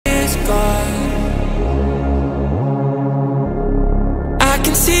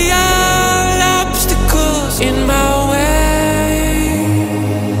can see all obstacles in my way.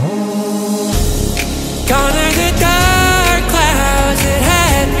 Gone are the dark clouds that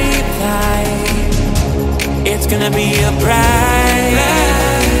had me blind. It's gonna be a bright,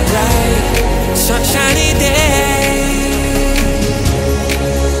 bright, sunshiny day.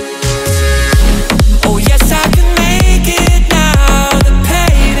 Oh yes, I can make it now. The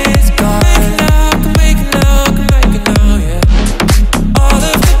pain is gone. Can make it now, yeah. All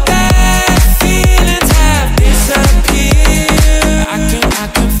of the bad feelings have disappeared. I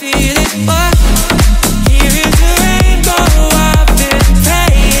can feel it. Oh, here is the rainbow I've been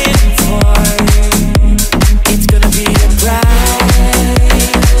praying for. It's gonna be a bright,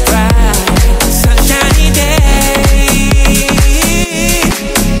 bright, sunshiny day.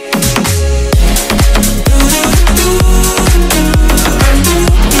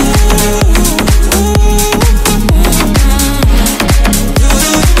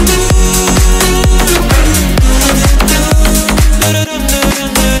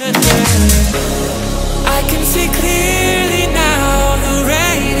 I can see clearly now, the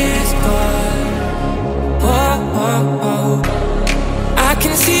rain is gone. Oh, oh, oh. I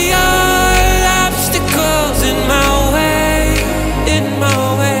can see all obstacles in my way, in my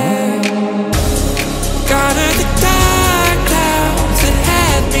way. Gone are the dark clouds that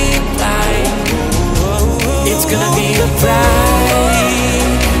had me blind. It's gonna be a bright